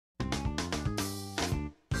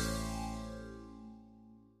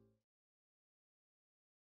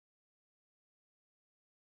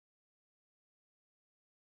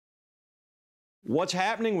What's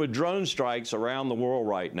happening with drone strikes around the world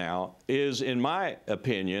right now is, in my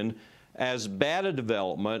opinion, as bad a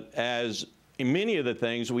development as many of the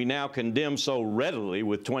things we now condemn so readily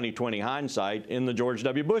with 20/20 hindsight in the George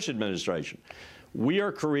W. Bush administration. We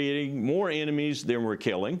are creating more enemies than we're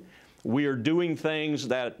killing. We are doing things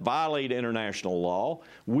that violate international law.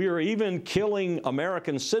 We are even killing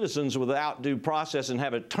American citizens without due process, and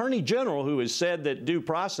have an attorney general who has said that due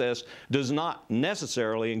process does not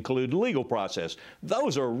necessarily include legal process.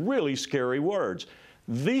 Those are really scary words.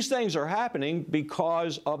 These things are happening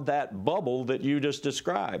because of that bubble that you just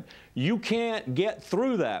described. You can't get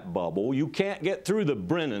through that bubble. You can't get through the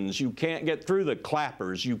Brennans. You can't get through the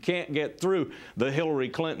Clappers. You can't get through the Hillary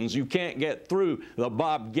Clintons. You can't get through the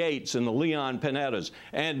Bob Gates and the Leon Panettas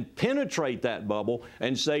and penetrate that bubble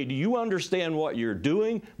and say, do you understand what you're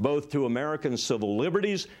doing, both to American civil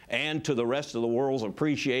liberties and to the rest of the world's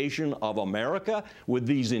appreciation of America with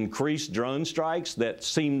these increased drone strikes that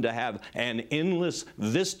seem to have an endless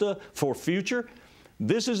vista for future?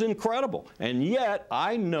 This is incredible. And yet,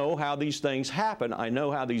 I know how these things happen. I know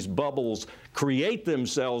how these bubbles create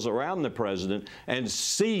themselves around the president and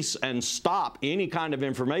cease and stop any kind of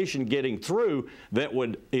information getting through that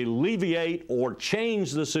would alleviate or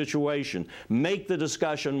change the situation, make the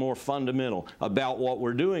discussion more fundamental about what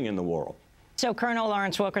we're doing in the world. So, Colonel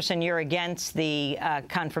Lawrence Wilkerson, you're against the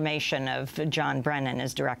confirmation of John Brennan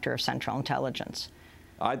as Director of Central Intelligence.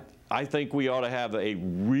 I think we ought to have a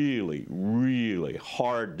really, really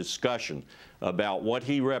hard discussion about what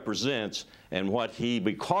he represents and what he,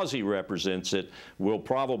 because he represents it, will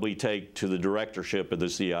probably take to the directorship of the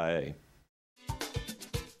CIA.